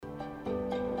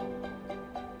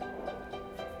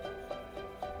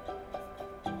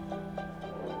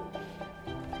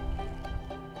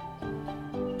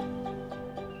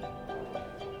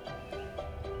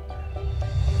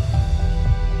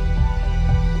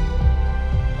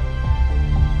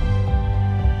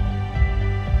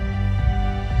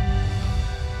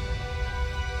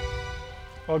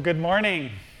Well, good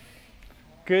morning.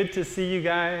 Good to see you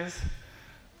guys.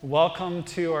 Welcome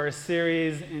to our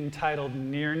series entitled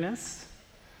Nearness.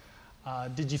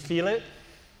 Did you feel it?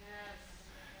 Yes.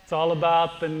 It's all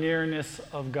about the nearness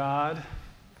of God.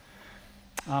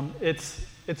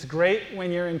 It's great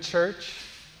when you're in church.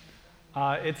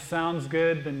 It sounds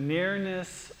good, the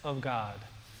nearness of God.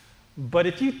 But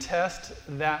if you test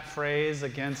that phrase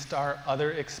against our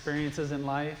other experiences in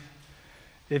life,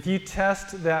 if you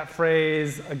test that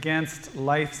phrase against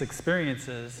life's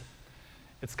experiences,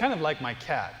 it's kind of like my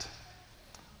cat.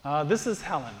 This is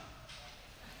Helen.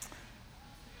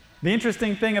 The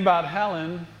interesting thing about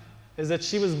Helen is that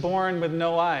she was born with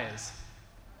no eyes.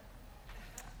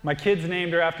 My kids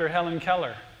named her after Helen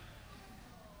Keller.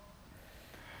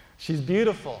 She's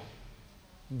beautiful,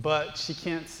 but she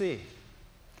can't see.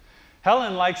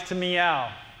 Helen likes to meow,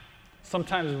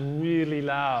 sometimes really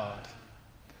loud.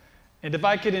 And if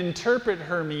I could interpret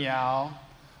her meow,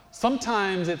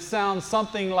 sometimes it sounds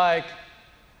something like,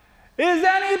 "Is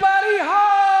anybody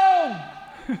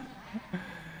home?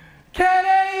 Can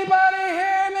anybody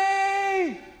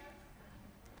hear me?"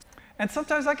 And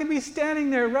sometimes I could be standing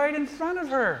there right in front of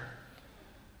her,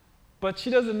 but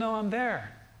she doesn't know I'm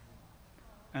there,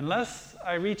 unless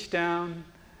I reach down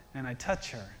and I touch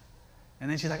her.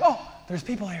 And then she's like, "Oh, there's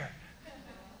people here."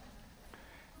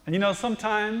 And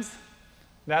sometimes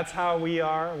that's how we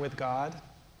are with God.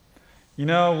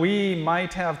 We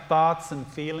might have thoughts and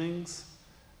feelings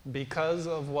because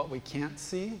of what we can't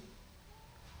see.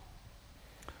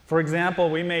 For example,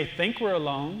 we may think we're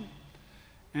alone,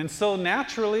 and so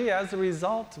naturally, as a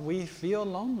result, we feel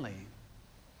lonely.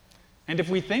 And if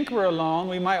we think we're alone,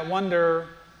 we might wonder,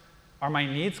 are my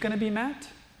needs going to be met?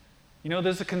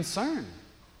 There's a concern.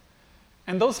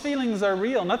 And those feelings are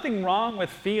real. Nothing wrong with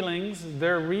feelings.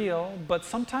 They're real. But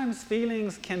sometimes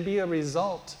feelings can be a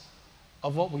result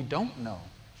of what we don't know.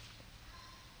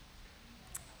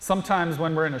 Sometimes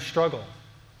when we're in a struggle,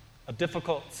 a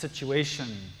difficult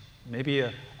situation, maybe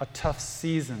a tough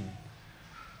season,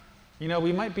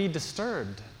 we might be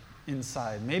disturbed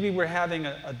inside. Maybe we're having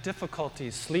a difficulty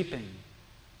sleeping.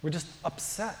 We're just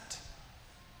upset.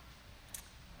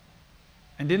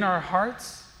 And in our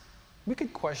hearts, we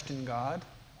could question God.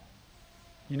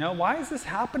 Why is this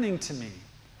happening to me?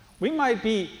 We might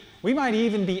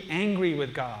even be angry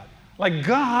with God. Like,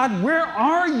 "God, where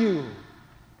are you?"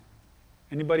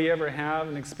 Anybody ever have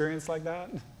an experience like that?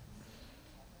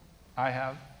 I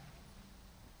have.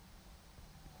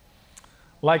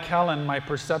 Like Helen, my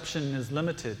perception is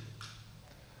limited.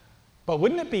 But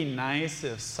wouldn't it be nice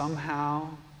if somehow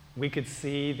we could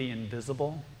see the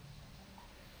invisible?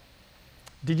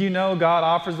 Did you know God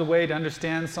offers a way to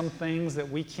understand some things that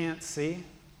we can't see?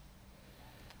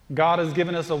 God has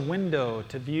given us a window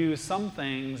to view some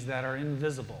things that are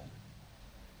invisible.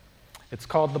 It's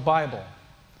called the Bible.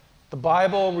 The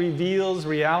Bible reveals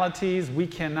realities we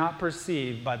cannot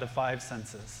perceive by the five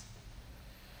senses.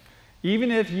 Even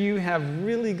if you have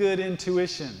really good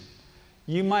intuition,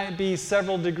 you might be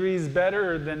several degrees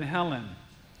better than Helen,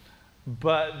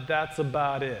 but that's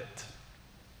about it.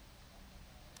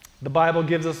 The Bible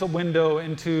gives us a window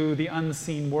into the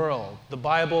unseen world. The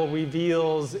Bible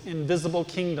reveals invisible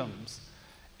kingdoms.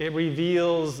 It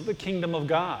reveals the kingdom of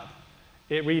God.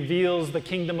 It reveals the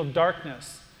kingdom of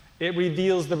darkness. It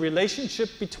reveals the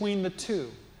relationship between the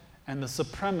two and the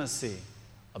supremacy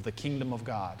of the kingdom of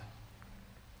God.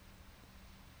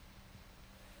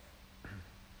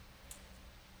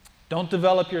 Don't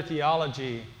develop your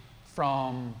theology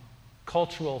from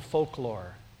cultural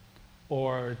folklore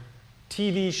or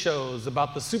TV shows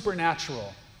about the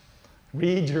supernatural.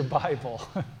 Read your Bible.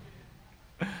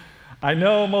 I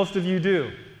know most of you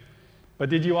do, but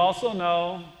did you also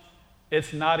know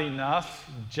it's not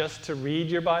enough just to read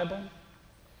your Bible?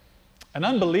 An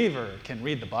unbeliever can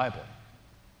read the Bible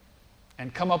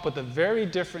and come up with a very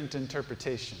different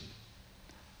interpretation.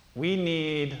 We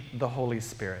need the Holy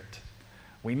Spirit.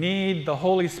 We need the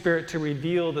Holy Spirit to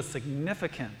reveal the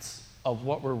significance of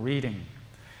what we're reading.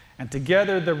 And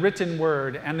together, the written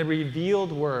word and the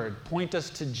revealed word point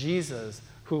us to Jesus,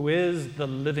 who is the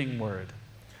living word.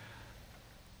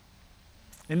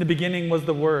 In the beginning was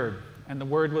the Word, and the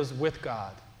Word was with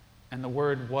God, and the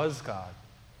Word was God,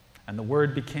 and the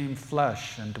Word became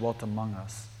flesh and dwelt among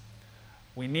us.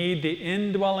 We need the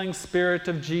indwelling Spirit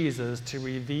of Jesus to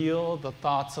reveal the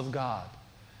thoughts of God.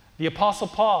 The Apostle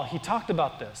Paul, he talked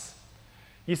about this.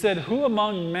 He said, "Who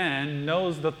among men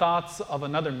knows the thoughts of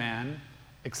another man,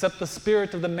 except the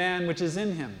spirit of the man which is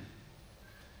in him?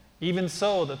 Even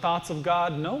so, the thoughts of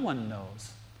God no one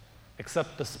knows,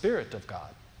 except the Spirit of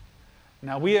God.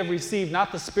 Now we have received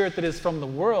not the spirit that is from the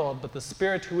world, but the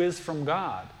Spirit who is from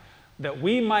God, that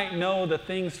we might know the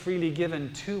things freely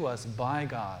given to us by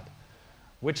God,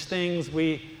 which things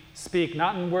we speak,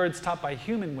 not in words taught by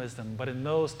human wisdom, but in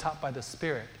those taught by the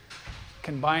Spirit,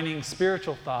 combining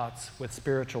spiritual thoughts with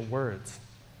spiritual words.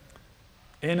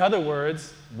 In other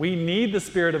words, we need the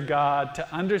Spirit of God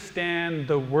to understand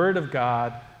the Word of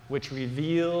God, which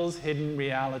reveals hidden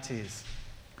realities.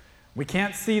 We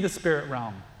can't see the spirit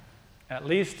realm, at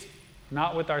least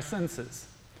not with our senses.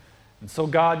 And so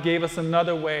God gave us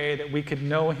another way that we could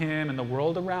know Him and the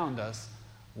world around us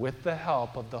with the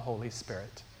help of the Holy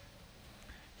Spirit.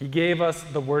 He gave us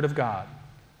the Word of God.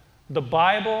 The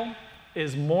Bible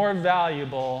is more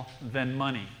valuable than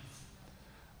money.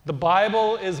 The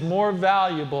Bible is more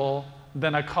valuable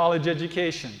than a college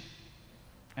education.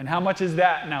 And how much is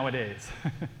that nowadays?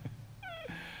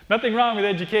 Nothing wrong with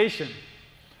education.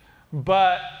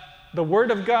 But the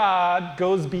Word of God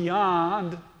goes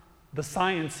beyond the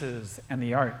sciences and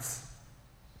the arts.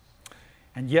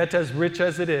 And yet, as rich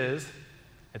as it is,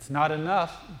 it's not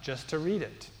enough just to read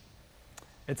it.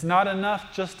 It's not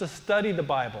enough just to study the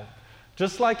Bible.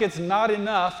 Just like it's not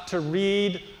enough to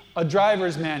read a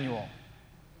driver's manual.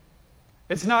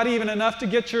 It's not even enough to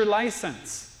get your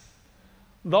license.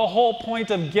 The whole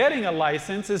point of getting a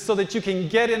license is so that you can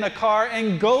get in a car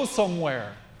and go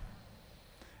somewhere.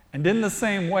 And in the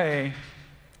same way,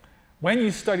 when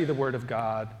you study the Word of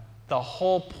God, the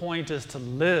whole point is to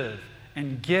live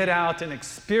and get out and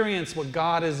experience what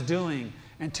God is doing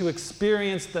and to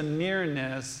experience the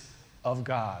nearness of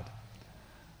God.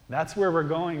 That's where we're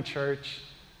going, church,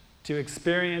 to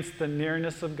experience the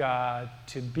nearness of God,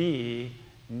 to be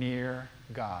near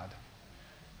God.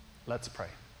 Let's pray.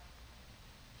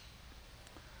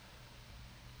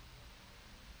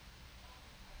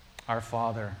 Our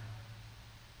Father,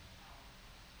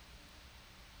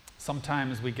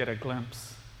 sometimes we get a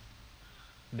glimpse.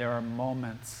 There are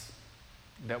moments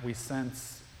that we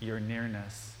sense your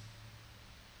nearness.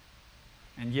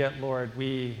 And yet, Lord,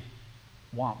 we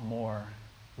want more.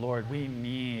 Lord, we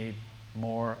need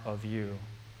more of you.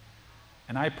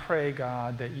 And I pray,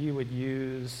 God, that you would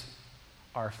use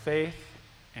our faith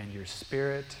and your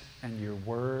Spirit and your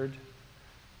word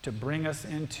to bring us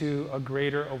into a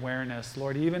greater awareness,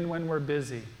 Lord, even when we're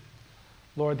busy.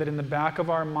 Lord, that in the back of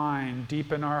our mind,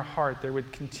 deep in our heart, there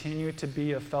would continue to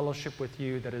be a fellowship with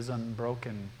you that is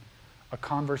unbroken, a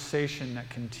conversation that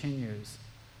continues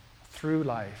through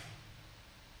life.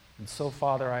 And so,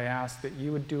 Father, I ask that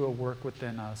you would do a work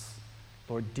within us.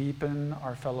 Lord, deepen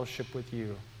our fellowship with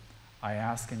you. I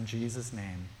ask in Jesus'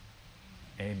 name,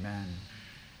 amen.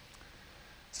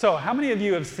 So, how many of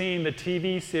you have seen the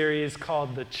TV series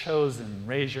called The Chosen?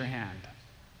 Raise your hand.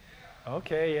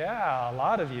 Okay, yeah, a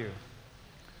lot of you.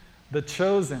 The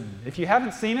Chosen. If you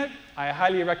haven't seen it, I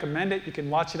highly recommend it. You can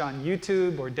watch it on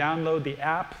YouTube or download the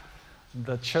app,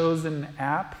 The Chosen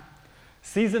app.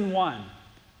 Season 1,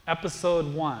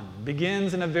 Episode 1,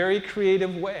 begins in a very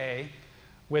creative way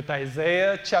with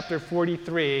Isaiah chapter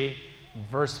 43,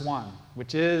 verse 1,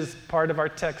 which is part of our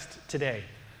text today.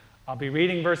 I'll be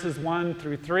reading verses 1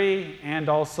 through 3 and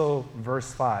also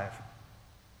verse 5.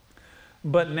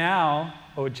 But now,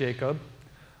 O Jacob,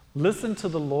 listen to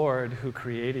the Lord who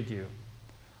created you.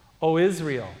 O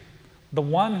Israel, the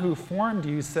one who formed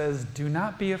you says, do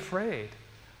not be afraid,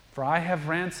 for I have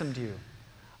ransomed you.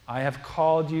 I have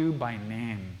called you by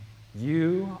name.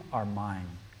 You are mine.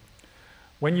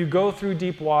 When you go through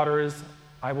deep waters,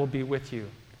 I will be with you.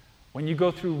 When you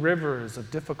go through rivers of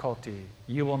difficulty,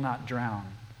 you will not drown.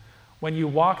 When you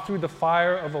walk through the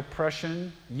fire of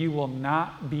oppression, you will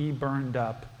not be burned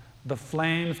up. The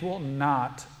flames will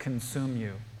not consume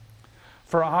you.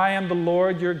 For I am the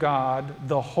Lord your God,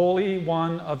 the Holy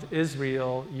One of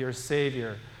Israel, your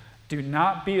Savior. Do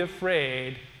not be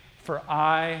afraid, for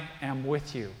I am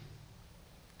with you.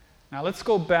 Now let's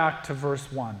go back to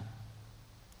verse 1.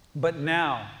 But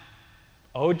now,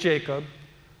 O Jacob,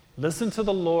 listen to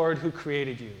the Lord who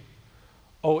created you.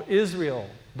 O Israel,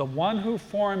 the one who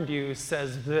formed you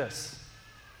says this.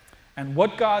 And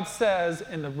what God says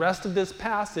in the rest of this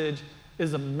passage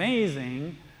is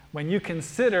amazing when you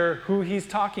consider who he's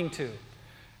talking to.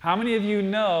 How many of you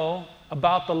know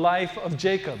about the life of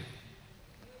Jacob?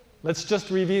 Let's just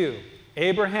review.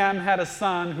 Abraham had a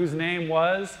son whose name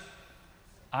was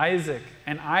Isaac.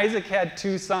 And Isaac had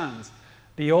 2 sons.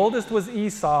 The oldest was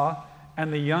Esau,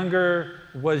 and the younger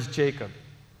was Jacob.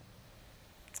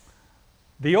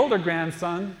 The older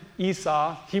grandson,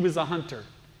 Esau, he was a hunter.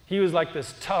 He was like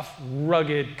this tough,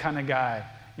 rugged kind of guy.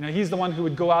 You know, he's the one who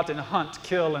would go out and hunt,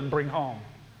 kill, and bring home.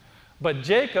 But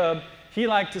Jacob, he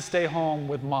liked to stay home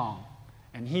with mom.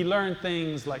 And he learned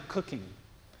things like cooking.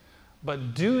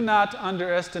 But do not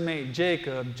underestimate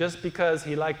Jacob just because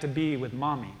he liked to be with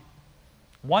mommy.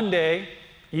 One day,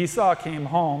 Esau came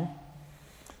home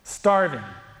starving,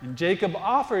 and Jacob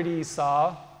offered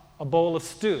Esau a bowl of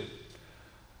stew.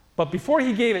 But before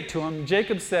he gave it to him,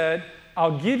 Jacob said,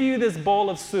 "I'll give you this bowl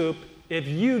of soup if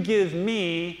you give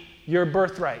me your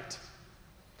birthright."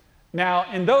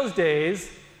 Now, in those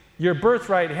days, your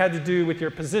birthright had to do with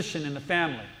your position in the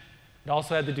family. It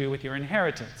also had to do with your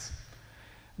inheritance.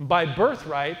 By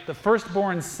birthright, the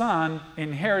firstborn son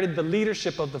inherited the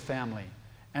leadership of the family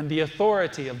and the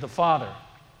authority of the father.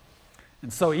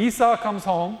 And so Esau comes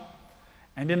home,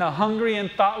 and in a hungry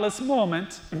and thoughtless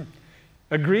moment,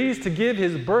 agrees to give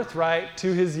his birthright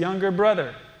to his younger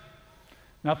brother.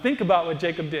 Now think about what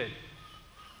Jacob did.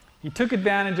 He took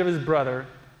advantage of his brother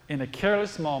in a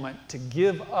careless moment to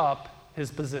give up his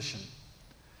position.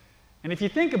 And if you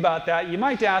think about that, you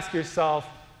might ask yourself,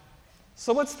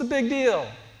 so what's the big deal?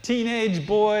 Teenage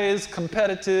boys,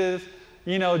 competitive,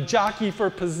 jockey for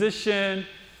position.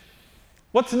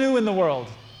 What's new in the world?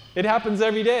 It happens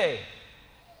every day.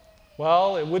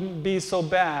 Well, it wouldn't be so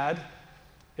bad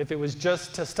if it was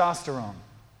just testosterone.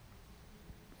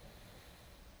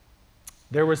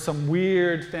 There were some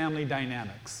weird family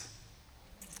dynamics.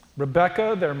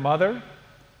 Rebekah, their mother,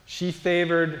 she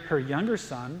favored her younger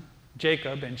son,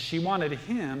 Jacob, and she wanted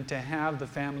him to have the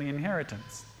family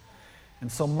inheritance.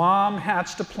 And so mom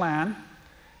hatched a plan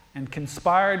and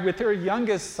conspired with her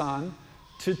youngest son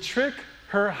to trick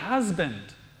her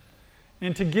husband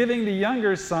into giving the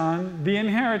younger son the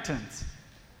inheritance.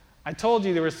 I told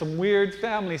you there was some weird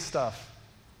family stuff.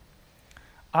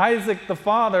 Isaac, the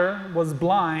father, was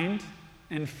blind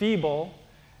and feeble,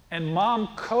 and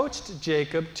mom coached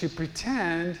Jacob to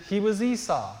pretend he was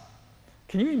Esau.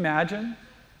 Can you imagine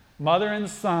mother and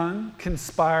son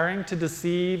conspiring to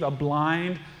deceive a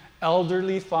blind,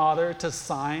 elderly father to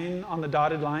sign on the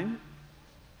dotted line?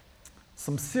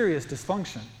 Some serious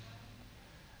dysfunction.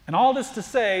 And all this to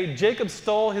say, Jacob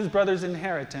stole his brother's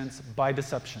inheritance by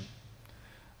deception.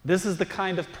 This is the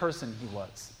kind of person he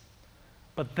was.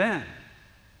 But then,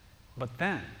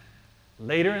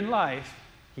 later in life,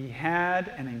 he had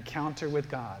an encounter with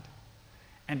God.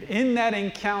 And in that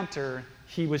encounter,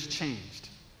 he was changed.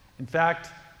 In fact,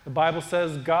 the Bible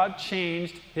says God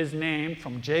changed his name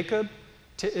from Jacob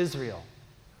to Israel,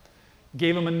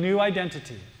 gave him a new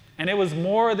identity. And it was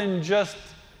more than just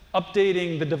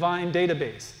updating the divine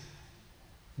database.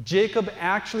 Jacob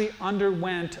actually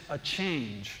underwent a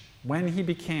change when he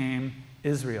became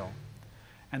Israel.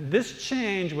 And this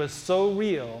change was so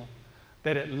real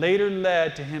that it later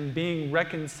led to him being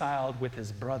reconciled with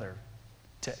his brother,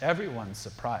 to everyone's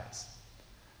surprise.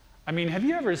 I mean, have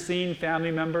you ever seen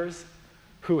family members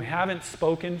who haven't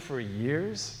spoken for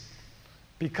years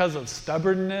because of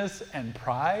stubbornness and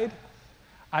pride?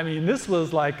 I mean, this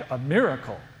was like a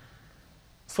miracle.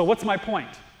 So what's my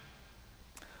point?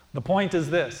 The point is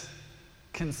this: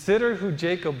 consider who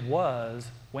Jacob was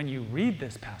when you read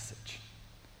this passage.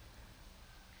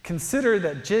 Consider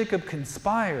that Jacob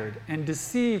conspired and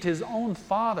deceived his own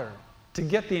father to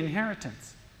get the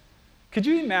inheritance. Could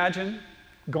you imagine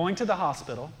going to the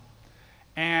hospital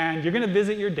and you're going to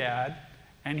visit your dad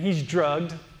and he's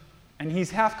drugged and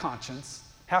he's half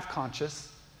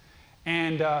conscious,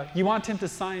 and you want him to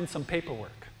sign some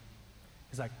paperwork.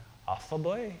 He's like, "Alpha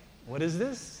boy, what is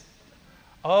this?"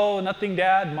 "Oh, nothing,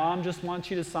 Dad. Mom just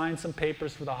wants you to sign some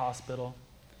papers for the hospital."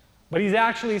 But he's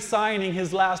actually signing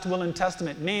his last will and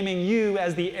testament, naming you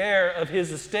as the heir of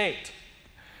his estate.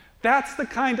 That's the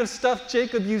kind of stuff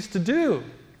Jacob used to do.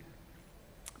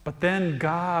 But then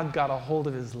God got a hold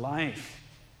of his life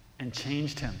and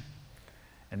changed him.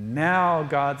 And now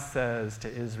God says to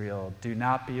Israel, "Do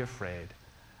not be afraid,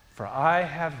 for I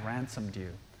have ransomed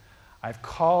you. I've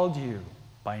called you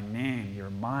by name. You're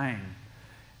mine.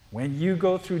 When you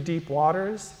go through deep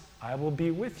waters, I will be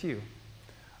with you.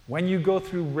 When you go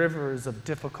through rivers of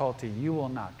difficulty, you will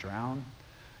not drown.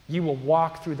 You will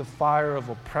walk through the fire of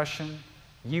oppression.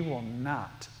 You will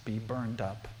not be burned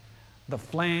up. The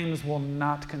flames will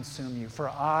not consume you, for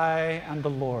I am the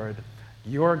Lord,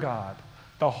 your God,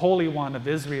 the Holy One of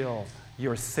Israel,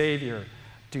 your Savior.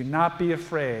 Do not be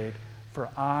afraid, for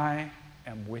I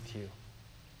am with you."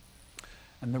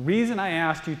 And the reason I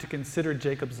asked you to consider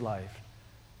Jacob's life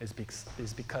is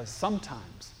because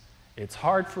sometimes it's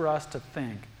hard for us to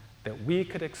think that we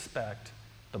could expect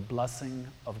the blessing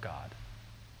of God.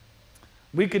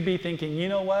 We could be thinking, you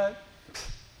know what?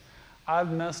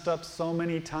 I've messed up so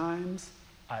many times,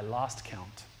 I lost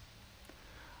count.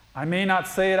 I may not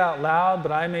say it out loud,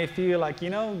 but I may feel like,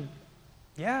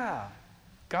 yeah,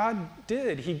 God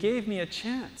did. He gave me a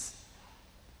chance,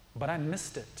 but I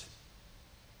missed it.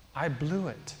 I blew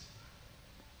it.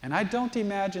 And I don't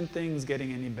imagine things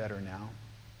getting any better now.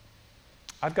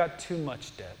 I've got too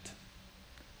much debt.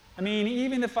 I mean,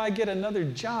 even if I get another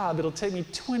job, it'll take me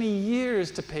 20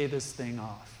 years to pay this thing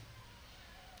off.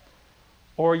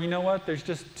 Or you know what? There's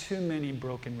just too many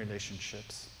broken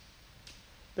relationships.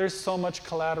 There's so much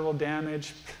collateral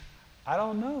damage. I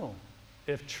don't know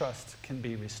if trust can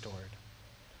be restored.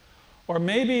 Or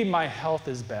maybe my health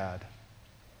is bad.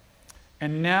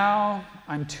 And now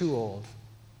I'm too old.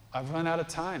 I've run out of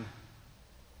time.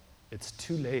 It's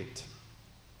too late.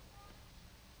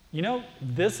 You know,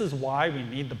 this is why we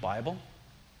need the Bible.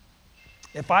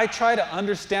 If I try to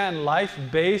understand life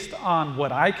based on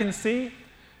what I can see,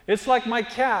 it's like my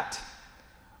cat.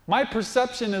 My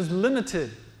perception is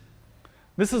limited.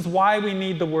 This is why we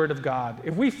need the Word of God.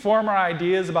 If we form our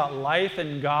ideas about life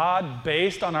and God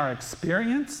based on our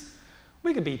experience,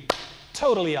 we could be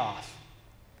totally off.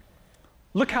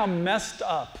 Look how messed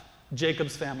up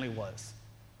Jacob's family was.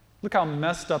 Look how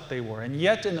messed up they were. And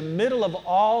yet, in the middle of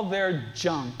all their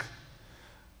junk,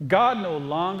 God no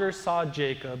longer saw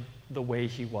Jacob the way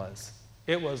he was.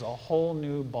 It was a whole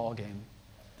new ballgame.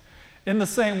 In the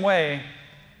same way,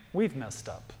 we've messed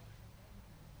up.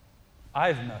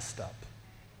 I've messed up.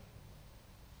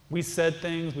 We said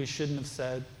things we shouldn't have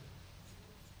said.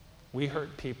 We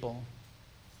hurt people.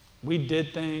 We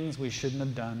did things we shouldn't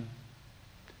have done.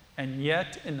 And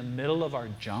yet, in the middle of our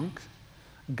junk,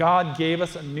 God gave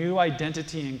us a new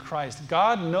identity in Christ.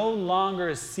 God no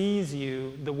longer sees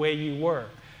you the way you were.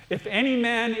 If any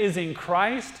man is in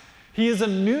Christ, he is a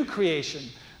new creation.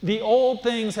 The old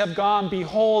things have gone.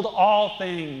 Behold, all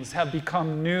things have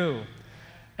become new.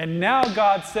 And now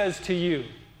God says to you,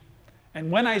 and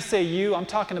when I say you, I'm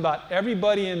talking about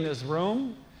everybody in this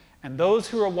room and those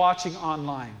who are watching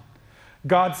online.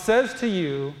 God says to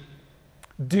you,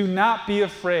 do not be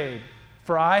afraid,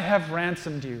 for I have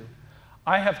ransomed you.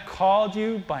 I have called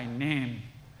you by name.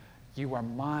 You are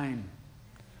mine.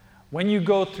 When you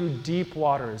go through deep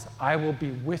waters, I will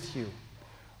be with you.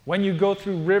 When you go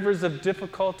through rivers of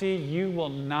difficulty, you will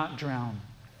not drown.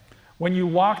 When you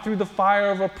walk through the fire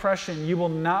of oppression, you will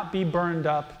not be burned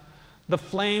up. The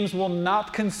flames will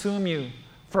not consume you,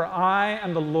 for I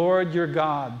am the Lord your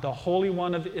God, the Holy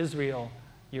One of Israel,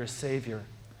 your Savior.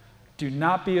 Do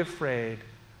not be afraid,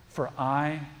 for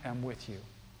I am with you.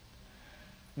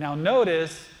 Now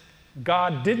notice,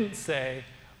 God didn't say,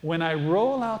 when I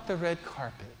roll out the red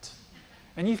carpet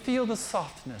and you feel the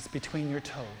softness between your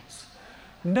toes,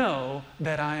 know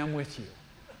that I am with you.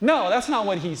 No, that's not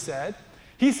what he said.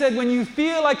 He said, when you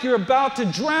feel like you're about to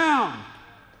drown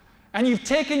and you've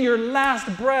taken your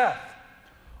last breath,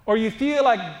 or you feel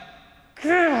like,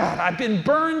 God, I've been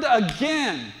burned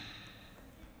again,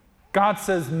 God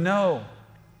says, no,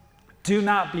 do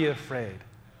not be afraid.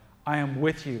 I am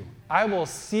with you. I will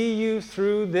see you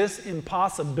through this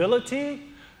impossibility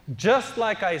just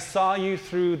like I saw you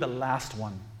through the last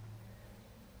one.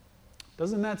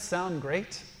 Doesn't that sound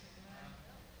great?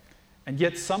 And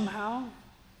yet somehow,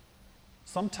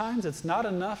 sometimes it's not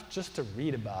enough just to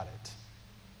read about it.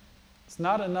 It's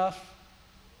not enough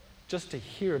just to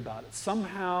hear about it.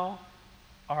 Somehow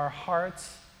our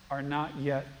hearts are not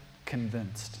yet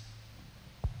convinced.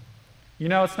 You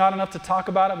know, it's not enough to talk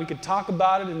about it. We could talk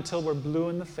about it until we're blue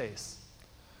in the face.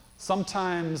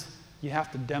 Sometimes you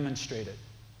have to demonstrate it.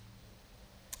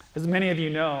 As many of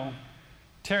you know,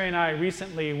 Terry and I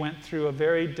recently went through a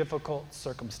very difficult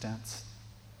circumstance.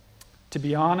 To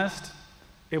be honest,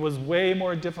 it was way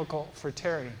more difficult for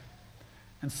Terry.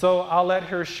 And so I'll let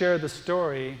her share the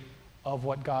story of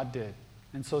what God did.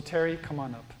 And so Terry, come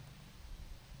on up.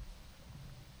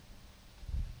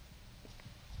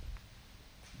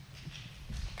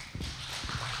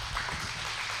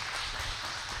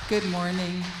 Good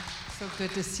morning. So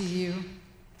good to see you.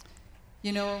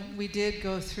 You know, we did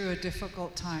go through a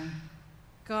difficult time.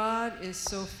 God is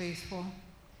so faithful.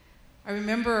 I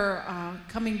remember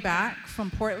coming back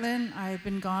from Portland. I had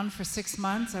been gone for 6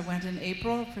 months. I went in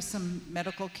April for some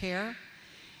medical care.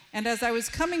 And as I was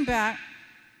coming back,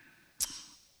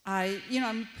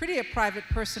 I'm pretty a private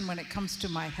person when it comes to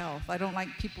my health. I don't like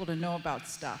people to know about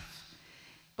stuff.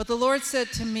 But the Lord said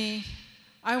to me,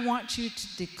 I want you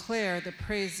to declare the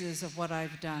praises of what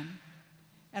I've done.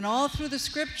 And all through the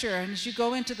scripture, and as you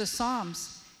go into the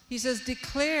Psalms, he says,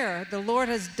 declare the Lord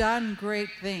has done great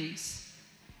things.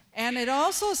 And it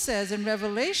also says in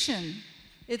Revelation,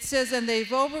 it says, and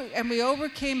we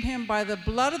overcame him by the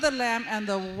blood of the Lamb and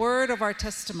the word of our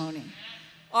testimony.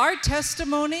 Our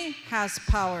testimony has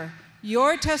power.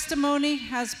 Your testimony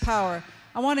has power.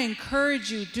 I want to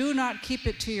encourage you, do not keep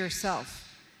it to yourself,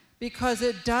 because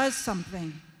it does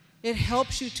something. It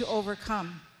helps you to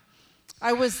overcome.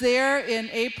 I was there in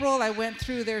April. I went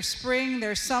through their spring,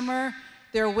 their summer,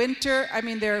 their winter,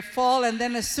 their fall, and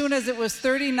then as soon as it was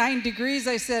 39 degrees,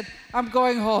 I said, I'm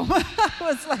going home. I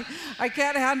was like, I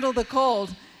can't handle the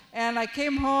cold. And I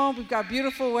came home, we've got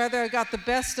beautiful weather, I got the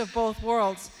best of both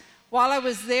worlds. While I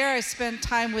was there, I spent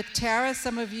time with Tara.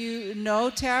 Some of you know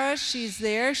Tara, she's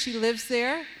there, she lives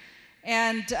there.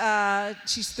 And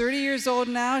she's 30 years old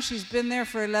now, she's been there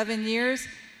for 11 years.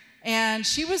 And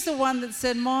she was the one that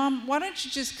said, Mom, why don't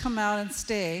you just come out and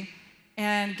stay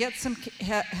and get some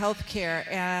health care?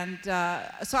 And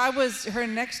so I was her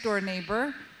next door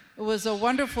neighbor. It was a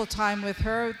wonderful time with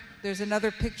her. There's another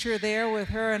picture there with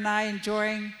her and I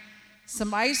enjoying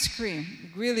some ice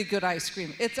cream, really good ice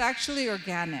cream. It's actually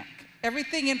organic.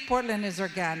 Everything in Portland is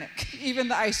organic, even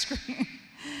the ice cream.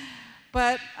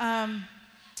 But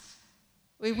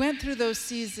we went through those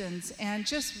seasons, and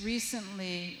just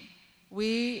recently,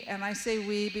 and I say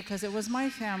we because it was my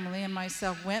family and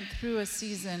myself, went through a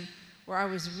season where I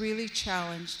was really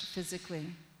challenged physically.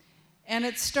 And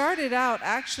it started out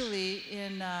actually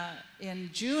in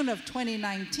June of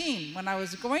 2019 when I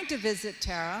was going to visit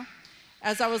Tara.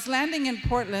 As I was landing in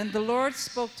Portland, the Lord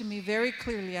spoke to me very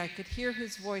clearly. I could hear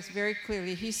his voice very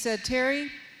clearly. He said, Terry,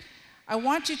 I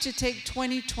want you to take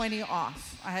 2020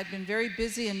 off. I had been very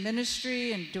busy in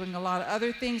ministry and doing a lot of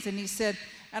other things, and he said,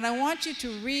 and I want you to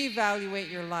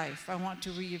reevaluate your life. I want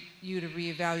you to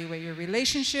reevaluate your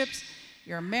relationships,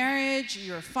 your marriage,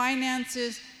 your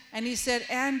finances, and he said,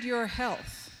 and your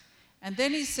health. And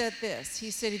then he said this, he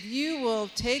said, if you will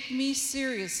take me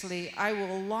seriously, I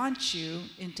will launch you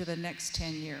into the next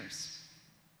 10 years.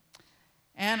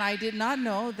 And I did not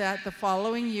know that the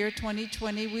following year,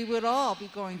 2020, we would all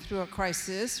be going through a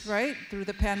crisis, right, through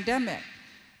the pandemic.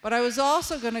 But I was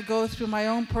also going to go through my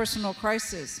own personal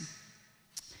crisis.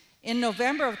 In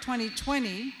November of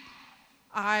 2020,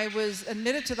 I was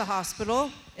admitted to the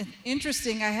hospital.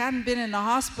 Interesting, I hadn't been in the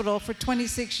hospital for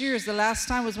 26 years. The last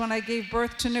time was when I gave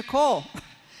birth to Nicole.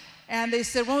 And they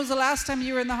said, when was the last time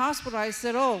you were in the hospital? I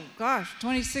said, oh gosh,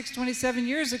 26, 27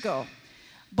 years ago.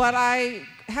 But I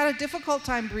had a difficult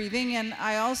time breathing, and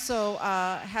I also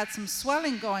had some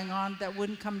swelling going on that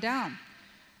wouldn't come down.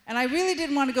 And I really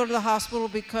didn't want to go to the hospital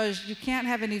because you can't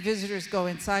have any visitors go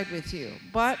inside with you.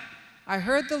 But I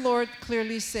heard the Lord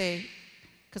clearly say,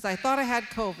 because I thought I had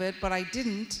COVID, but I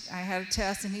didn't. I had a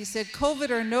test, and he said,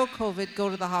 COVID or no COVID, go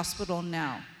to the hospital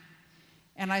now.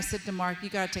 And I said to Mark, you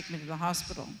got to take me to the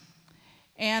hospital.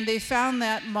 And they found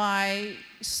that my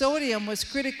sodium was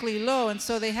critically low, and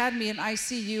so they had me in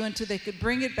ICU until they could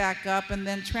bring it back up and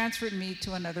then transferred me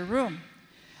to another room.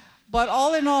 But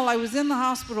all in all, I was in the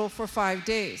hospital for 5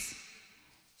 days.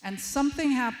 And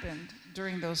something happened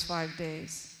during those 5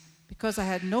 days. Because I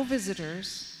had no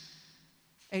visitors,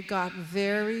 it got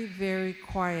very, very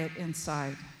quiet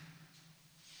inside.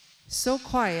 So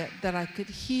quiet that I could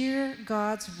hear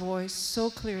God's voice so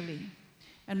clearly.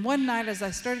 And one night as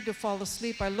I started to fall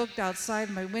asleep, I looked outside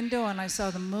my window and I saw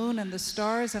the moon and the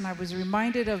stars, and I was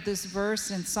reminded of this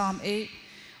verse in Psalm 8.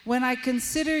 When I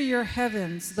consider your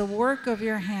heavens, the work of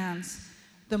your hands,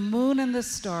 the moon and the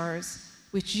stars,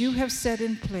 which you have set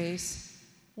in place,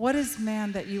 what is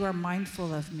man that you are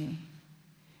mindful of me?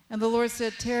 And the Lord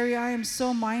said, Terry, I am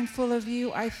so mindful of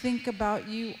you. I think about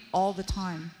you all the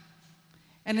time.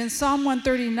 And in Psalm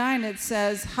 139, it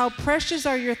says, how precious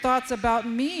are your thoughts about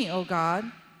me, O God.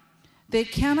 They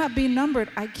cannot be numbered.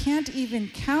 I can't even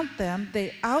count them.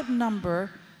 They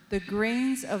outnumber the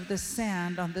grains of the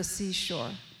sand on the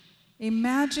seashore.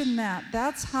 Imagine that.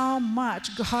 That's how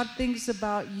much God thinks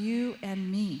about you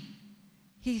and me.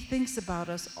 He thinks about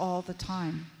us all the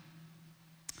time.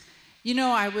 You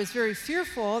know, I was very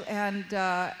fearful, and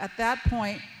at that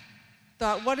point,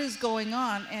 thought, what is going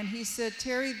on? And he said,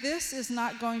 Terry, this is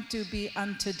not going to be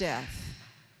unto death.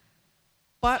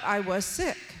 But I was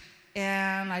sick,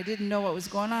 and I didn't know what was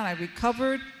going on. I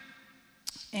recovered,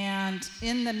 and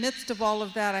in the midst of all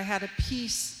of that, I had a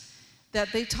peace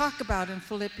that they talk about in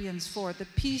Philippians 4, the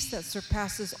peace that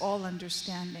surpasses all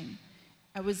understanding.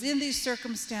 I was in these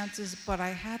circumstances, but I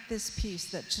had this peace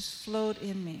that just flowed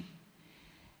in me.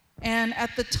 And at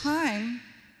the time,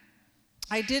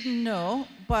 I didn't know,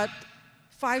 but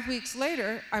 5 weeks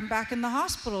later, I'm back in the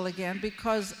hospital again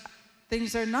because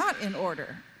things are not in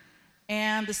order.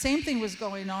 And the same thing was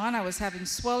going on. I was having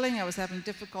swelling. I was having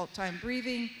difficult time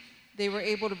breathing. They were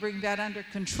able to bring that under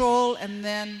control and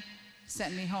then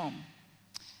sent me home.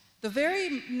 The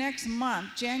very next month,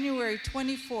 January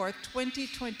 24th,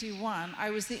 2021, I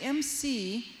was the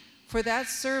MC for that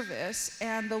service,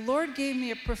 and the Lord gave me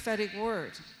a prophetic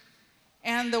word.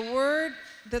 And the word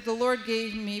that the Lord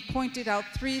gave me pointed out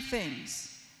 3 things.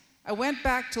 I went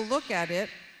back to look at it.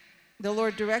 the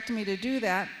Lord directed me to do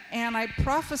that, and I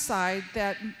prophesied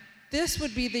that this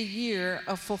would be the year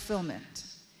of fulfillment,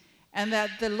 and that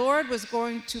the Lord was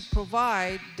going to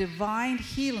provide divine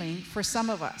healing for some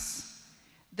of us,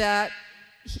 that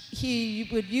he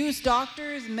would use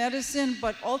doctors, medicine,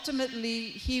 but ultimately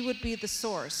he would be the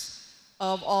source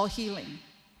of all healing.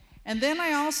 And then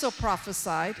I also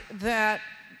prophesied that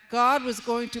God was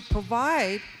going to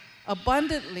provide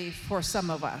abundantly for some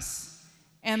of us.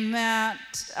 And that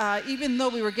even though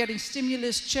we were getting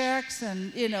stimulus checks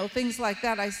and things like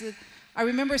that, I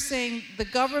remember saying the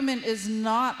government is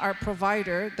not our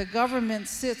provider. The government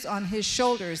sits on his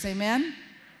shoulders, amen?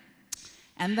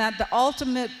 And that the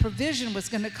ultimate provision was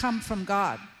going to come from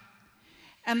God.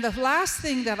 And the last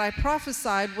thing that I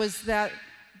prophesied was that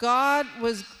God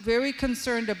was very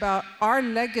concerned about our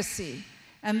legacy,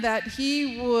 and that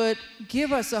he would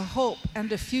give us a hope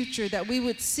and a future, that we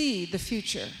would see the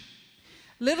future.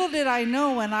 Little did I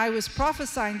know when I was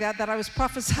prophesying that I was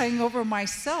prophesying over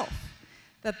myself,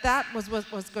 that was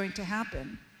what was going to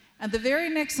happen. And the very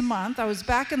next month, I was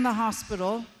back in the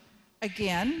hospital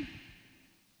again.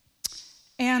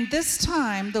 And this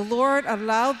time, the Lord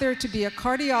allowed there to be a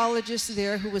cardiologist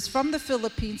there who was from the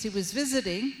Philippines. He was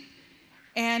visiting.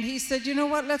 And he said, you know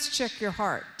what, let's check your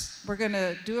heart. We're going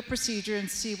to do a procedure and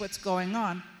see what's going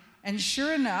on. And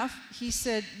sure enough, he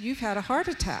said, you've had a heart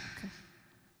attack.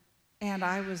 And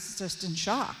I was just in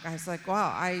shock. I was like, wow,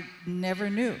 I never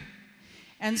knew.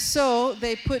 And so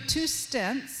they put 2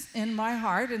 stents in my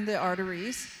heart, in the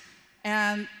arteries,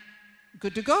 and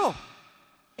good to go.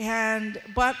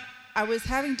 But I was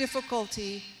having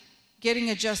difficulty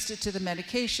getting adjusted to the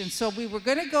medication. So we were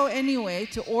going to go anyway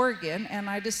to Oregon, and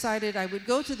I decided I would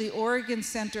go to the Oregon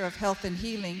Center of Health and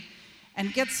Healing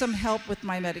and get some help with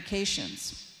my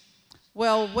medications.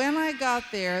 Well, when I got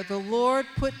there, the Lord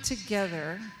put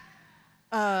together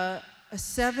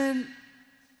seven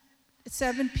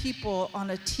people on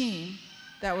a team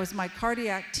that was my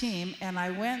cardiac team, and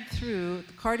I went through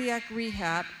cardiac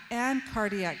rehab and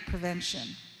cardiac prevention.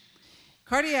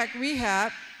 Cardiac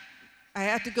rehab, I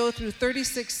had to go through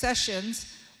 36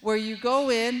 sessions where you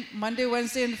go in Monday,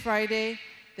 Wednesday, and Friday.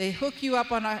 They hook you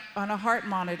up on a heart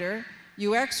monitor.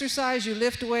 You exercise, you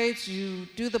lift weights, you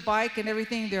do the bike and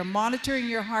everything. They're monitoring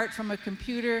your heart from a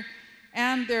computer,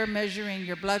 and they're measuring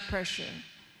your blood pressure.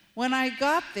 When I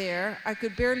got there, I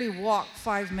could barely walk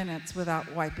 5 minutes without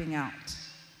wiping out.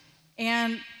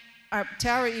 And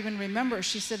Tara even remembers,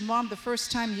 she said, Mom, the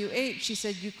first time you ate, she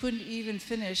said you couldn't even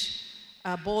finish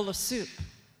a bowl of soup.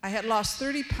 I had lost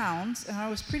 30 pounds, and I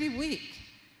was pretty weak.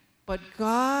 But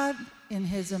God, in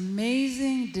his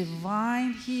amazing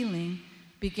divine healing,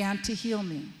 began to heal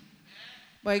me.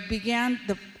 There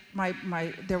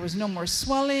was no more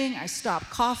swelling. I stopped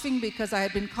coughing because I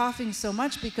had been coughing so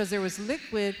much because there was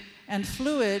liquid and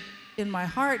fluid in my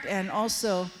heart and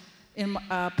also in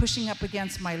pushing up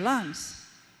against my lungs.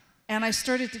 And I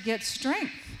started to get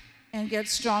strength and get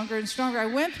stronger and stronger. I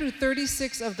went through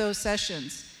 36 of those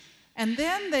sessions. And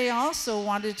then they also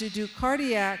wanted to do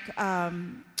cardiac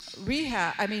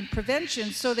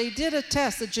prevention. So they did a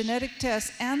test, a genetic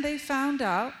test, and they found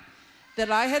out that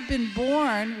I had been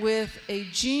born with a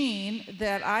gene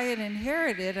that I had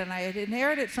inherited, and I had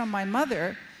inherited from my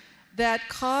mother, that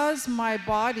caused my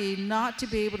body not to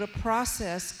be able to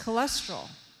process cholesterol.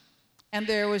 And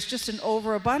there was just an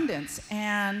overabundance.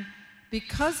 And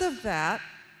because of that,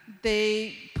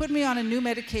 they put me on a new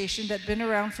medication that had been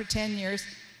around for 10 years,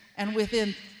 and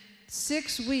within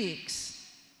 6 weeks,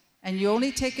 and you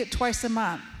only take it twice a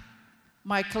month,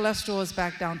 my cholesterol was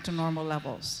back down to normal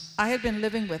levels. I had been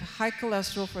living with high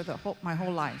cholesterol for my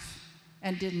whole life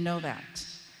and didn't know that.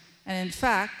 And in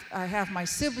fact, I have my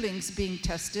siblings being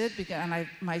tested, and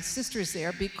my sister's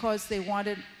there, because they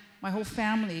wanted my whole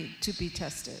family to be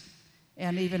tested,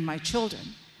 and even my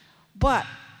children. But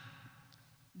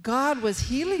God was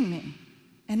healing me,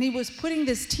 and he was putting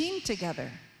this team together.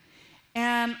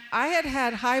 And I had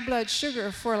had high blood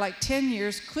sugar for like 10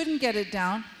 years, couldn't get it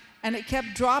down, and it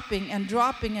kept dropping and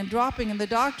dropping and dropping. And the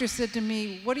doctor said to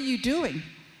me, "What are you doing?"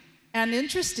 And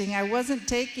interesting, I wasn't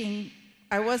taking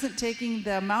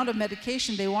the amount of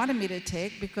medication they wanted me to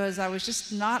take, because I was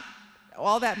just not,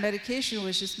 all that medication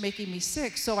was just making me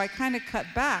sick. So I kind of cut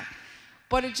back,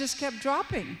 but it just kept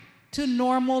dropping to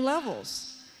normal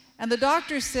levels. And the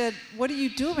doctor said, "What are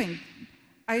you doing?"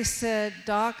 I said,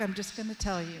 "Doc, I'm just going to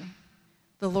tell you,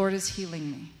 the Lord is healing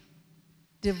me.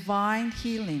 Divine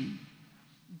healing.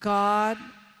 God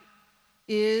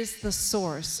is the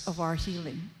source of our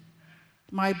healing."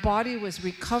 My body was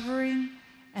recovering,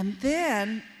 and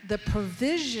then the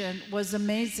provision was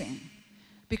amazing,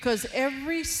 because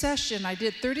every session, I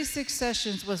did 36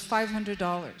 sessions, was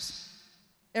 $500.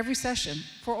 every session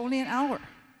for only an hour.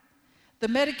 The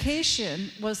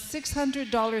medication was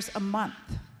 $600 a month.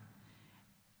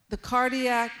 The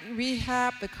cardiac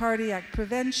rehab, the cardiac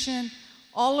prevention,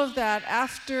 all of that,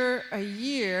 after a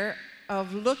year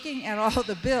of looking at all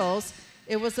the bills,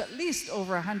 it was at least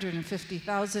over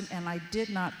 $150,000, and I did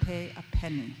not pay a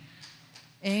penny.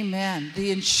 Amen.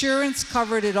 The insurance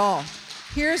covered it all.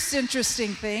 Here's the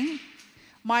interesting thing.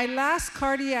 My last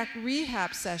cardiac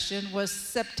rehab session was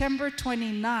September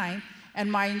 29,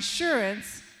 and my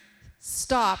insurance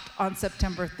stopped on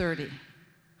September 30.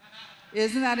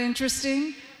 Isn't that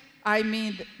interesting? I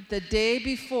mean, the day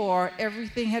before,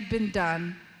 everything had been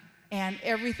done, and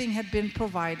everything had been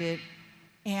provided,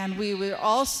 and we were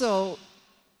also,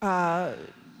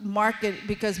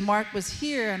 because Mark was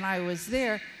here and I was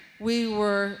there, we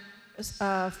were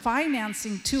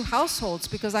financing 2 households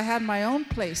because I had my own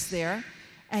place there,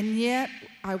 and yet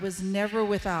I was never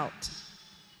without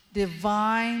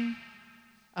divine,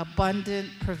 abundant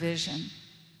provision.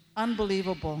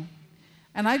 Unbelievable.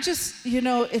 And I just,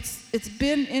 it's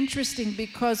been interesting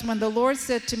because when the Lord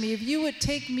said to me, if you would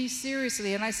take me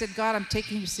seriously, and I said, God, I'm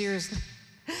taking you seriously.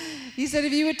 He said,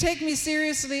 if you would take me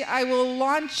seriously, I will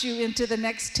launch you into the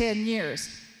next 10 years.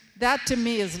 That to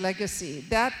me is legacy.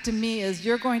 That to me is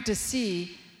you're going to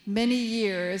see many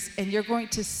years, and you're going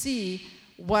to see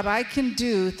what I can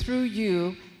do through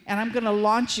you, and I'm going to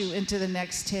launch you into the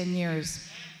next 10 years.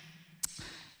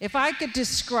 If I could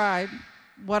describe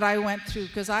what I went through,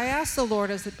 because I asked the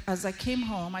Lord as I came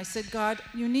home, I said, God,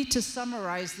 you need to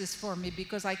summarize this for me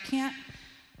because I can't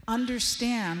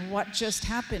understand what just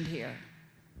happened here.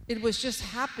 It was just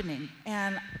happening,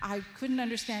 and I couldn't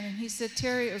understand. And he said,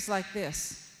 Terry, it was like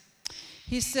this.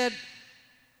 He said,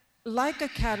 like a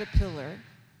caterpillar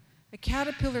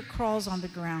crawls on the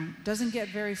ground, doesn't get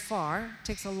very far,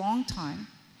 takes a long time.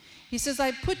 He says,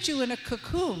 I put you in a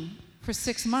cocoon for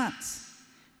 6 months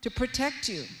to protect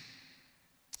you.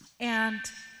 And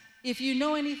if you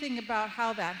know anything about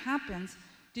how that happens,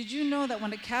 did you know that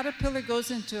when a caterpillar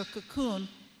goes into a cocoon,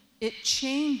 it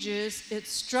changes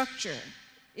its structure?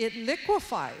 It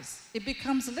liquefies. It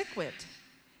becomes liquid.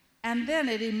 And then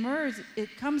it emerges,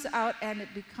 it comes out, and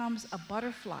it becomes a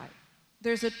butterfly.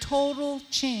 There's a total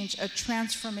change, a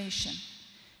transformation.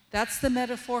 That's the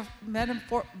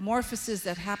metamorphosis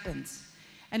that happens.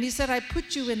 And he said, I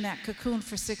put you in that cocoon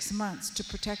for 6 months to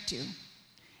protect you.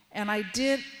 And I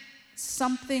did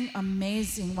something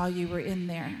amazing while you were in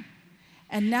there.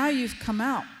 And now you've come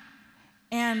out.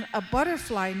 And a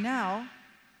butterfly now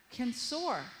can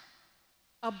soar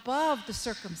above the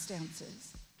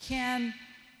circumstances, can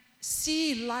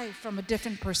see life from a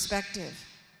different perspective.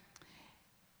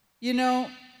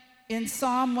 In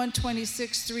Psalm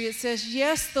 126:3, it says,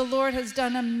 yes, the Lord has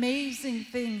done amazing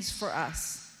things for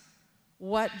us.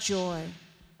 What joy,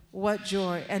 what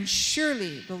joy. And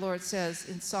surely, the Lord says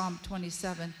in Psalm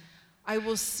 27, I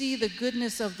will see the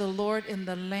goodness of the Lord in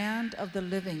the land of the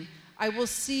living.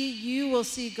 You will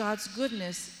see God's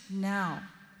goodness now,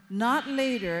 not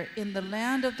later. In the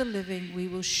land of the living, we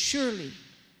will surely,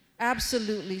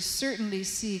 absolutely, certainly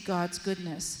see God's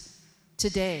goodness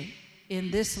today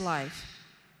in this life.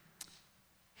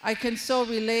 I can so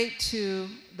relate to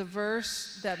the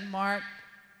verse that Mark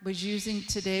was using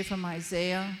today from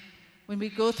Isaiah. When we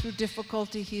go through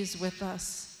difficulty, he is with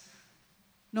us.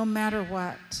 No matter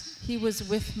what, he was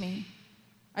with me.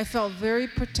 I felt very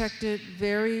protected,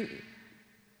 very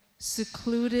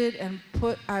secluded, and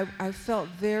I felt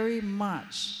very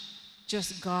much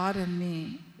just God and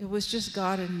me. It was just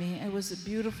God and me. It was a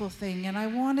beautiful thing. And I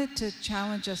wanted to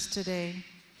challenge us today.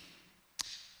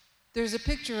 There's a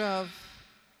picture of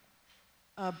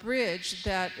a bridge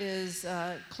that is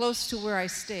close to where I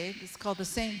stayed. It's called the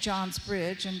St. John's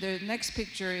Bridge. And the next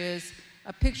picture is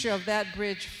a picture of that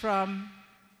bridge from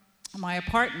my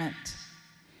apartment.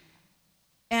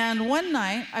 And one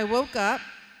night I woke up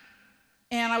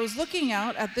and I was looking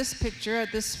out at this picture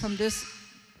from this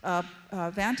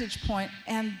vantage point,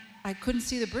 and I couldn't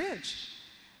see the bridge.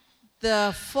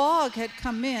 The fog had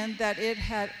come in that it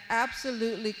had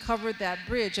absolutely covered that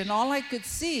bridge, and all I could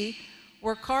see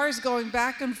were cars going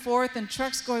back and forth and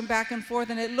trucks going back and forth,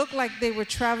 and it looked like they were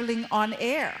traveling on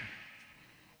air.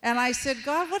 And I said,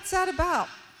 God, what's that about?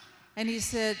 And he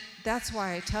said, that's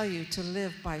why I tell you to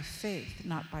live by faith,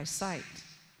 not by sight.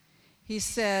 He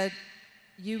said,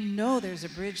 you know there's a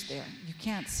bridge there. You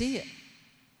can't see it.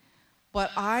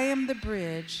 But I am the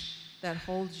bridge that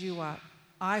holds you up.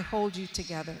 I hold you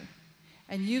together.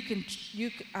 And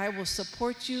I will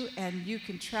support you, and you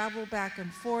can travel back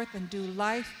and forth and do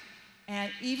life.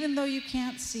 And even though you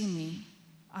can't see me,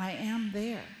 I am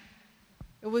there.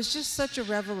 It was just such a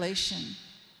revelation.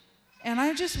 And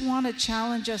I just want to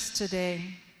challenge us today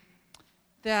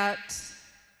that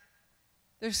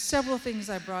there's several things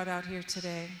I brought out here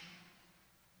today.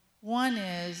 One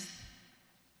is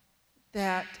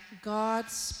that God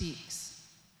speaks.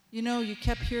 You know, you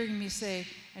kept hearing me say,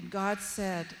 and God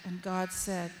said, and God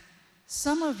said.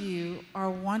 Some of you are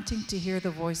wanting to hear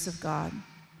the voice of God.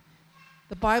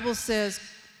 The Bible says,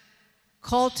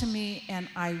 call to me and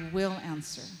I will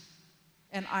answer.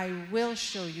 And I will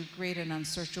show you great and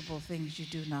unsearchable things you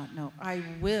do not know. I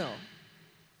will.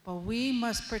 But we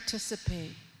must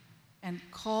participate and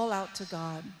call out to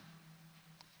God.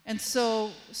 And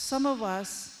so some of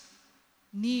us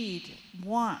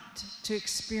want to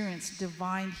experience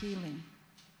divine healing.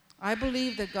 I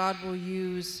believe that God will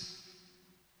use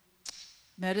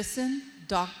medicine,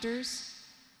 doctors,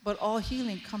 but all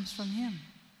healing comes from Him.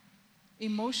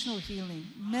 Emotional healing,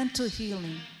 mental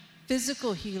healing,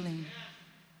 physical healing.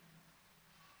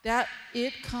 That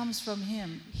it comes from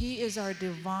Him. He is our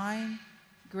divine,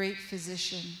 great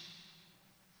physician.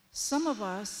 Some of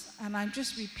us, and I'm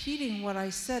just repeating what I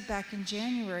said back in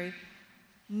January,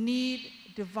 need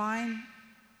divine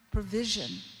provision.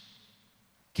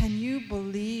 Can you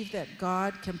believe that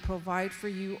God can provide for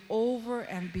you over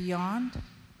and beyond?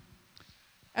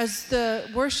 As the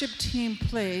worship team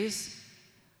plays,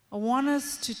 I want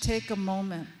us to take a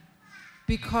moment,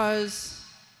 because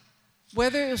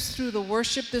whether it was through the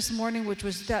worship this morning, which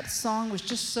was that song was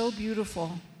just so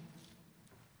beautiful,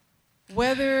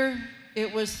 whether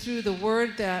it was through the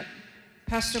word that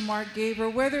Pastor Mark gave, or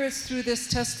whether it's through this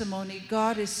testimony,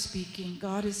 God is speaking.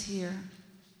 God is here.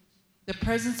 The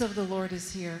presence of the Lord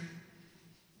is here.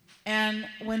 And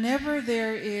whenever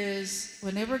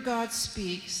God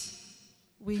speaks,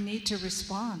 we need to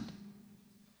respond.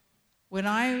 When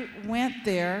I went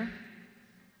there,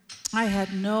 I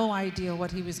had no idea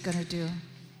what He was going to do.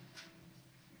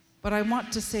 But I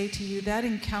want to say to you, that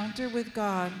encounter with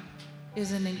God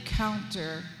is an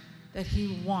encounter that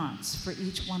He wants for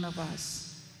each one of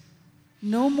us.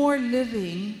 No more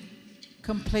living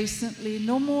complacently,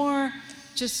 no more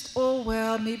just, oh,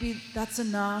 well, maybe that's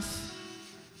enough.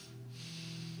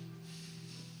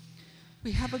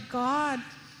 We have a God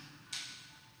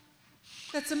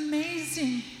that's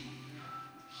amazing.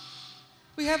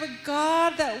 We have a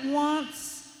God that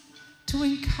wants to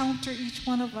encounter each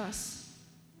one of us.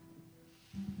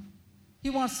 He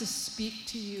wants to speak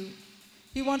to you.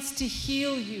 He wants to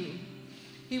heal you.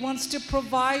 He wants to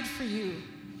provide for you.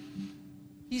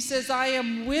 He says, I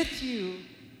am with you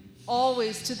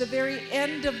always to the very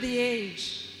end of the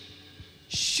age.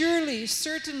 Surely,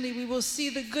 certainly, we will see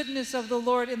the goodness of the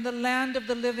Lord in the land of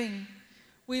the living.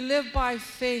 We live by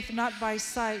faith, not by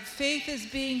sight. Faith is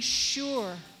being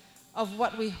sure of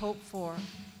what we hope for,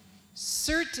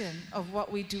 certain of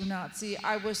what we do not see.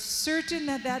 I was certain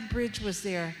that that bridge was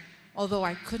there, although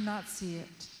I could not see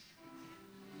it.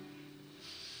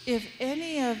 If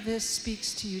any of this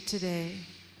speaks to you today,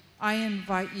 I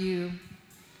invite you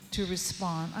to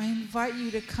respond. I invite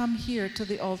you to come here to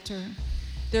the altar.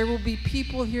 There will be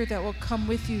people here that will come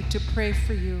with you to pray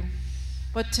for you.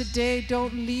 But today,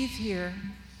 don't leave here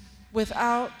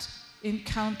without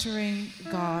encountering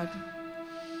God.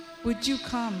 Would you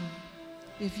come?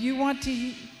 If you want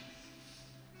to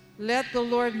let the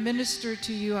Lord minister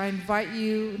to you, I invite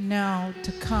you now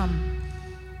to come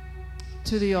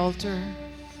to the altar.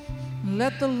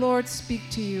 Let the Lord speak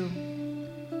to you.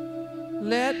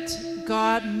 Let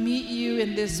God meet you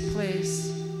in this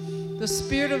place. The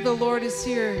Spirit of the Lord is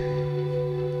here.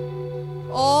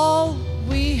 All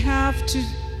we have to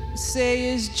say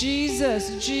is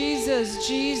Jesus, Jesus,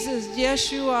 Jesus,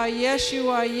 Yeshua,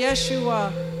 Yeshua,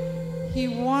 Yeshua. He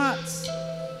wants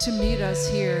to meet us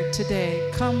here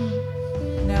today. Come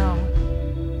now.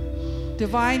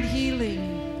 Divine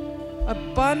healing,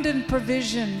 abundant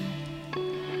provision.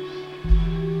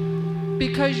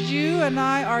 Because you and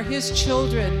I are His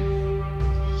children.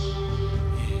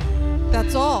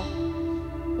 That's all.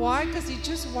 Why? Because He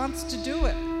just wants to do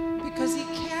it. Because He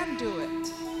can do it.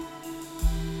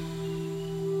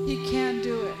 He can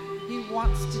do it. He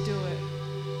wants to do it.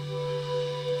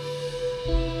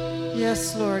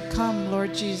 Yes, Lord. Come,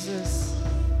 Lord Jesus.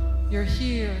 You're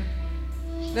here.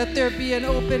 Let there be an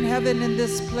open heaven in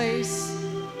this place.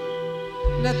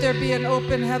 Let there be an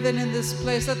open heaven in this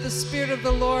place. Let the Spirit of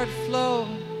the Lord flow.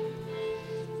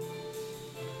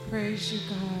 Praise you,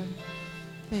 God.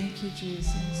 Thank you,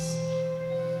 Jesus.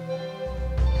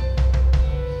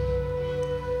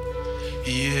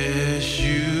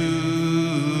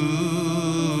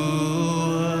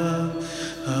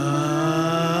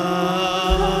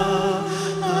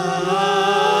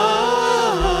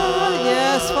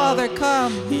 Yes, Father,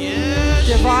 come.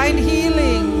 Divine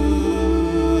healing.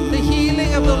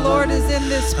 Lord is in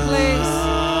this place.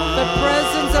 The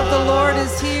presence of the Lord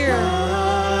is here.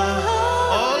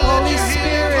 Holy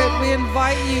Spirit, we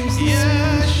invite you.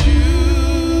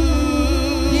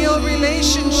 Heal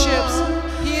relationships.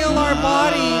 Heal our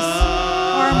bodies,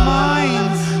 our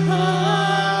minds.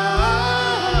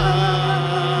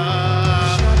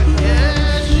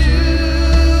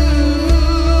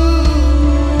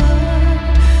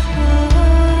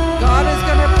 God is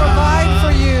going to provide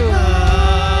for you.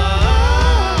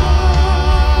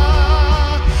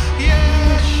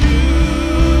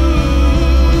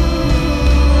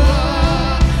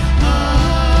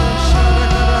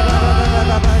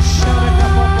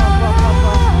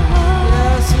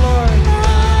 Yes, Lord.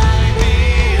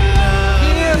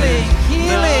 Healing,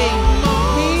 healing,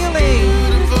 healing,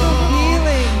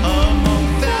 healing.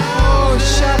 Oh,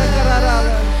 shadakarara.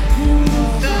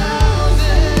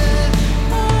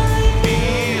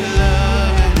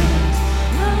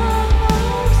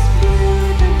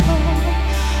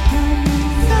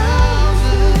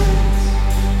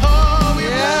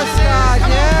 Yes, God.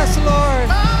 Yes, Lord.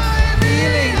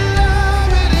 Healing.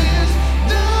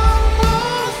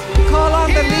 Call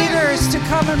on the leaders to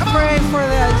come and pray for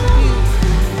that.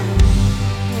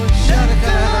 Oh,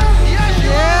 shadakarara.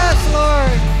 Yes,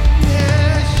 Lord.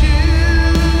 Healing,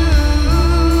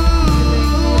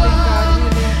 healing, God.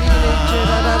 Healing, healing.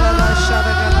 Shadakarara,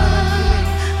 shadakarara. Healing.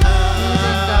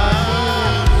 Healing, God.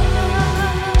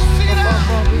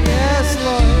 Healing. Yes,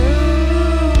 Lord.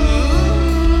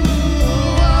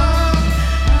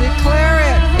 Declare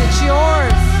it. It's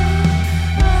yours.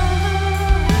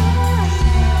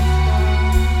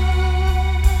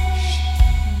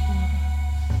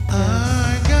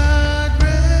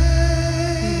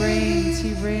 He reigns.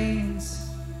 He reigns.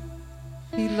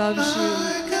 He loves you.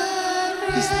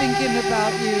 He's thinking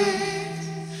about you.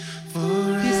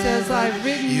 He says, I've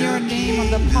written your name on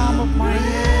the palm of my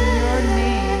hand. Your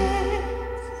name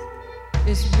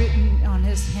is written on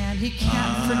his hand. He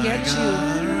can't forget you.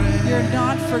 You're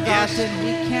not forgotten.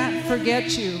 He can't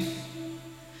forget you.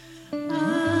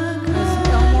 As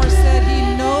Elmore said, he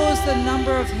knows the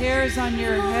number of hairs on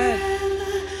your head.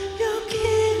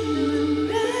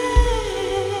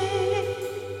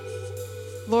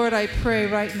 Lord, I pray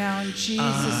right now in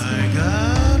Jesus' name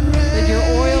that your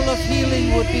oil of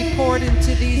healing would be poured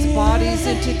into these bodies,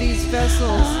 into these vessels.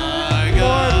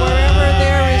 Lord, wherever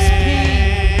there is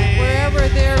pain, wherever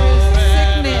there is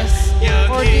sickness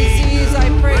or disease, I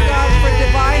pray, God, for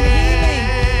divine healing.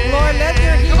 Lord, let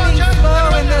your healing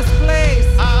flow in this place.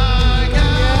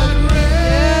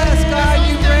 Yes, God,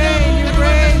 you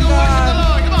reign, God.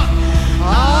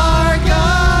 Our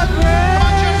God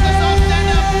reigns.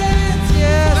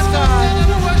 Yes, God.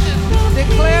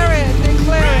 Declare it,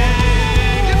 declare it.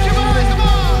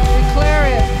 Declare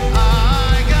it.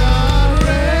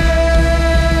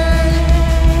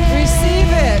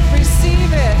 Receive it,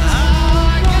 receive it.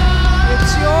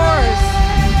 It's yours.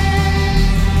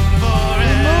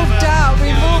 Remove doubt,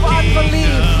 remove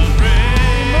unbelief.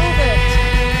 Remove it.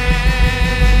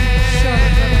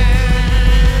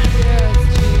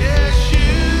 Yes,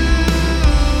 Jesus.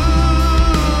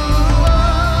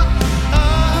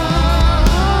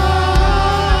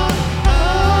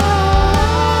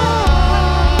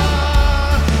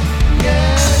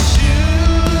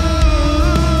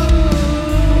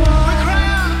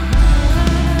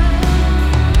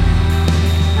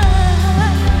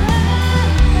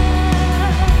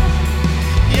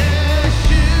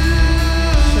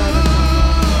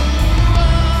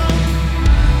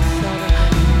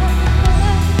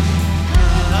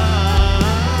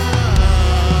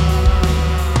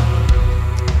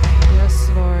 Yes,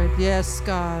 Lord. Yes,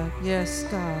 God. Yes,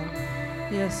 God.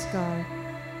 Yes, God.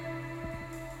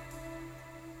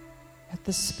 Let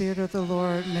the Spirit of the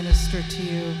Lord minister to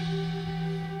you.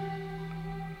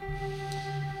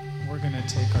 We're going to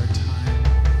take our time.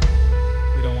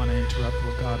 We don't want to interrupt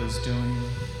what God is doing.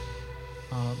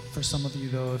 For some of you,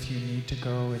 though, if you need to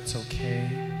go, it's okay.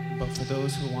 But for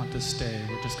those who want to stay,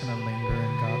 we're just going to linger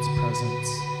in God's presence.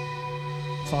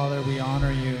 Father, we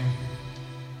honor you.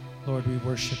 Lord, we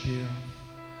worship you.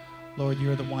 Lord,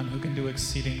 you're the one who can do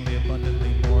exceedingly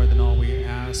abundantly more than all we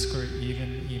ask or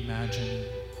even imagine.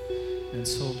 And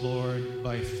so, Lord,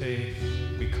 by faith,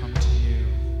 we come to you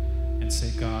and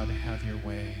say, God, have your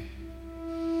way.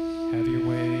 Have your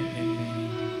way in me.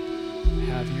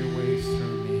 Have your way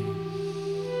through me.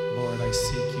 Lord, I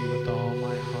seek you with all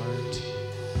my heart.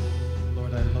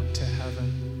 Lord, I look to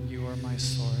heaven. You are my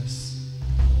source.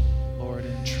 Lord,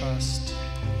 in trust.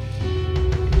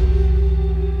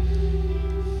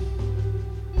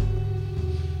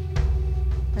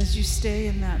 As you stay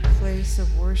in that place of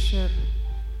worship,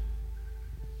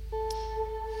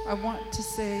 I want to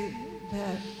say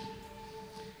that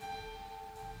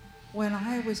when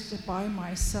I was by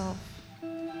myself,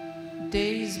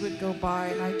 days would go by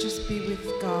and I'd just be with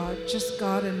God, just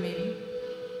God and me.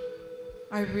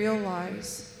 I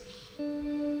realize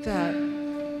that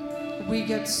we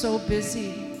get so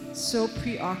busy, so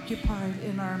preoccupied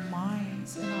in our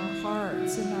minds, in our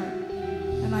hearts,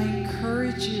 and I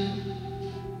encourage you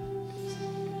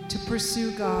to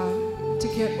pursue God, to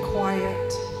get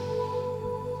quiet,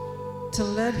 to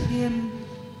let Him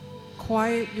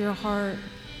quiet your heart,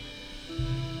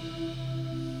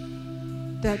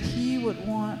 that He would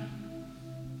want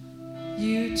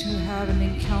you to have an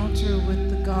encounter with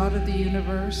the God of the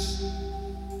universe.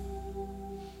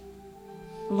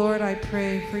 Lord, I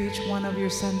pray for each one of your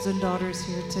sons and daughters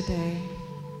here today.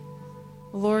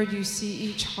 Lord, you see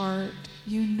each heart.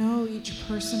 You know each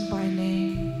person by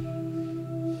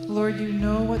name. Lord, you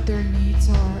know what their needs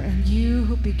are, and you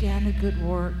who began a good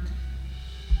work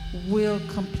will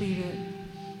complete it.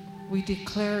 We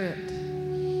declare it.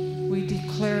 We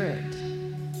declare it.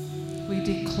 We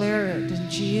declare it in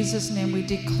Jesus' name. We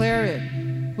declare it.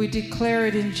 We declare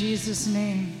it in Jesus'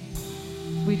 name.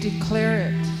 We declare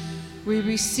it. We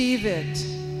receive it.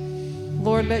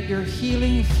 Lord, let your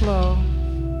healing flow.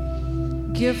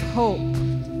 Give hope.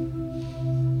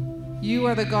 You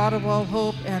are the God of all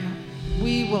hope, and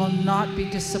we will not be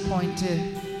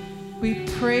disappointed. We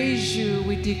praise you.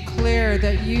 We declare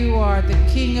that you are the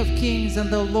King of kings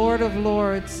and the Lord of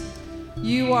lords.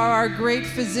 You are our great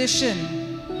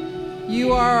physician.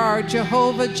 You are our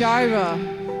Jehovah Jireh.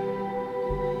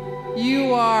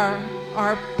 You are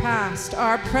our past,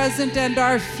 our present, and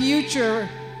our future.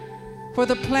 For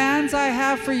the plans I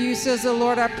have for you, says the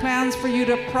Lord, are plans for you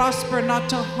to prosper, not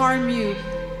to harm you,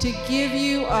 to give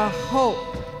you a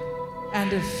hope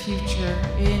and a future.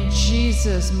 In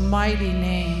Jesus' mighty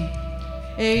name.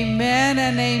 Amen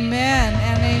and amen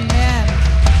and amen.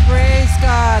 Praise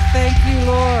God. Thank you,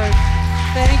 Lord.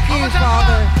 Thank you,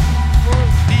 Father.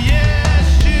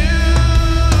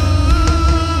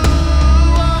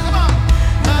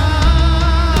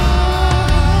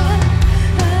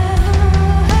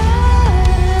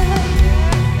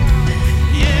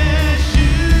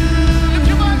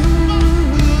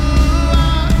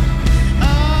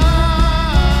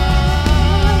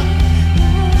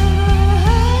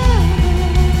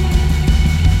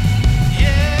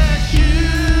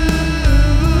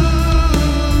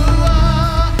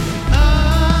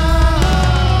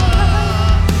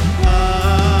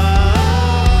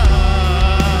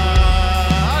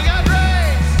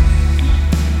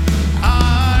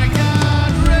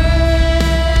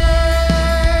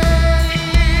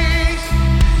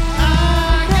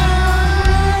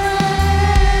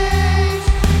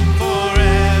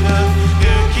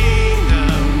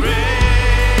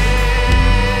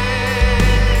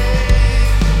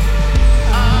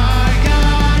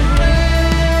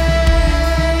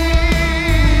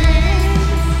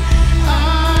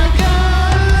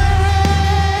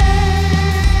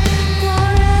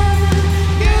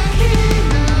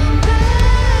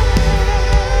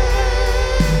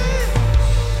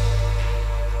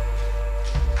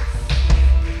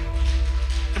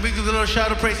 Shout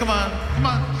of praise. Come on. Come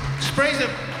on. Just praise Him.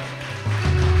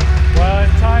 Well, in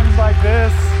times like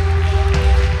this,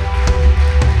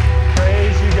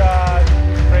 praise you, God.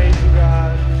 Praise you,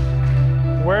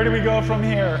 God. Where do we go from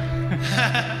here?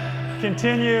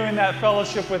 Continue in that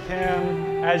fellowship with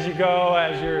Him as you go,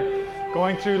 as you're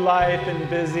going through life and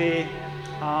busy.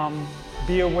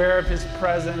 Be aware of His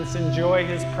presence. Enjoy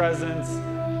His presence.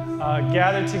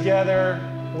 Gather together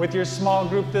with your small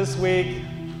group this week.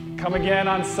 Come again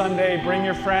on Sunday. Bring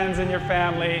your friends and your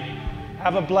family.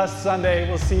 Have a blessed Sunday.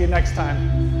 We'll see you next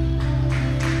time.